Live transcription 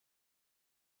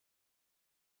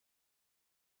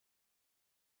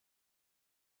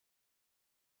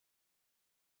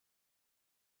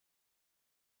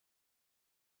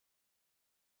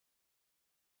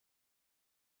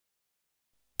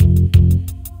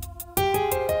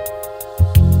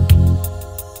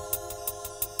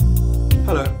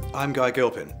I'm Guy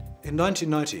Gilpin. In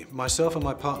 1990, myself and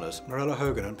my partners, Morella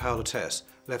Hogan and Paola Tess,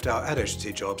 left our ad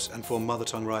agency jobs and formed Mother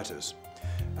Tongue Writers.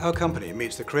 Our company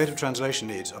meets the creative translation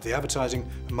needs of the advertising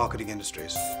and marketing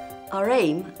industries. Our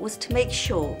aim was to make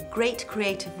sure great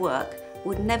creative work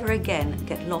would never again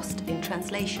get lost in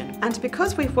translation. And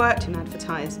because we've worked in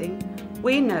advertising,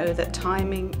 we know that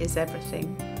timing is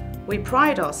everything. We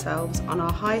pride ourselves on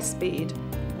our high speed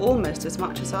almost as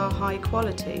much as our high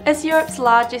quality. As Europe's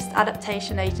largest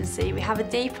adaptation agency, we have a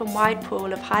deep and wide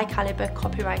pool of high calibre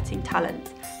copywriting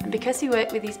talent. And because we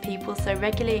work with these people so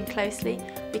regularly and closely,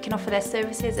 we can offer their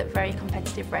services at very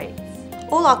competitive rates.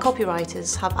 All our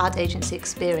copywriters have ad agency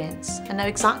experience and know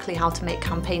exactly how to make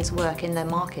campaigns work in their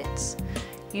markets.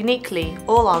 Uniquely,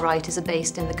 all our writers are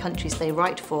based in the countries they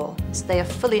write for, so they are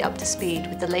fully up to speed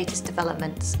with the latest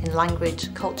developments in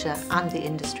language, culture and the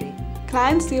industry.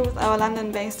 Clients deal with our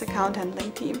London-based account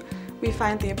handling team. We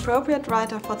find the appropriate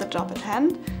writer for the job at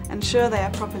hand, ensure they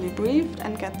are properly briefed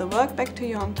and get the work back to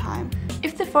you on time.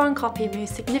 If the foreign copy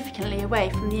moves significantly away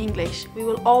from the English, we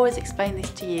will always explain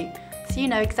this to you, so you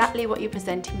know exactly what you're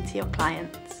presenting to your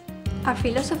clients. Our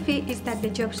philosophy is that the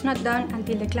job's not done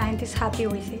until the client is happy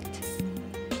with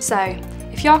it. So,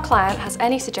 if your client has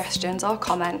any suggestions or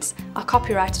comments, our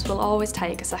copywriters will always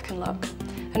take a second look.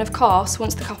 And of course,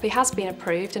 once the copy has been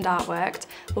approved and artworked,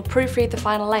 we'll proofread the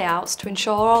final layouts to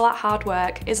ensure all that hard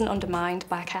work isn't undermined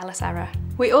by a careless error.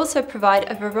 We also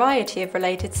provide a variety of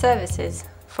related services.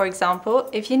 For example,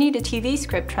 if you need a TV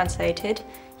script translated,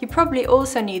 you probably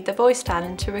also need the voice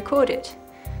talent to record it.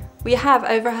 We have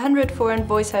over 100 foreign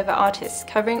voiceover artists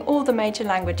covering all the major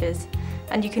languages,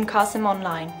 and you can cast them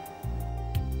online.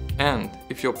 And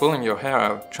if you're pulling your hair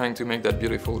out trying to make that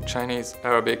beautiful Chinese,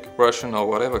 Arabic, Russian or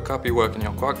whatever copy work in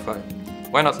your Quackfile,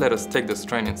 why not let us take the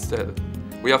strain instead?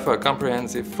 We offer a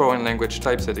comprehensive foreign language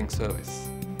typesetting service.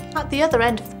 At the other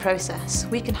end of the process,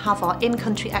 we can have our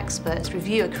in-country experts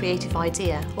review a creative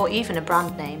idea or even a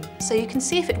brand name, so you can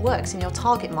see if it works in your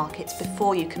target markets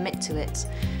before you commit to it.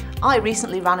 I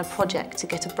recently ran a project to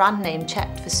get a brand name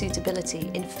checked for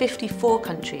suitability in 54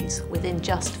 countries within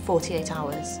just 48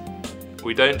 hours.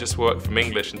 We don't just work from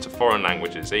English into foreign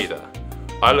languages either.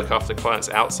 I look after clients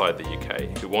outside the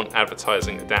UK who want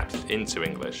advertising adapted into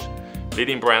English.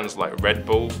 Leading brands like Red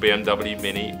Bull, BMW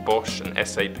Mini, Bosch and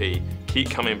SAP keep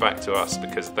coming back to us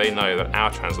because they know that our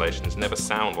translations never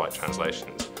sound like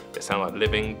translations. They sound like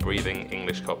living, breathing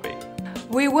English copy.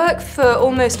 We work for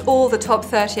almost all the top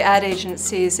 30 ad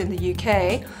agencies in the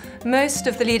UK, most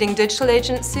of the leading digital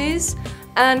agencies,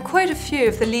 and quite a few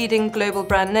of the leading global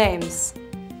brand names.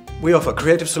 We offer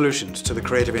creative solutions to the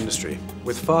creative industry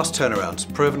with fast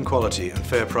turnarounds, proven quality and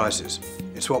fair prices.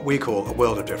 It's what we call a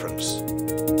world of difference.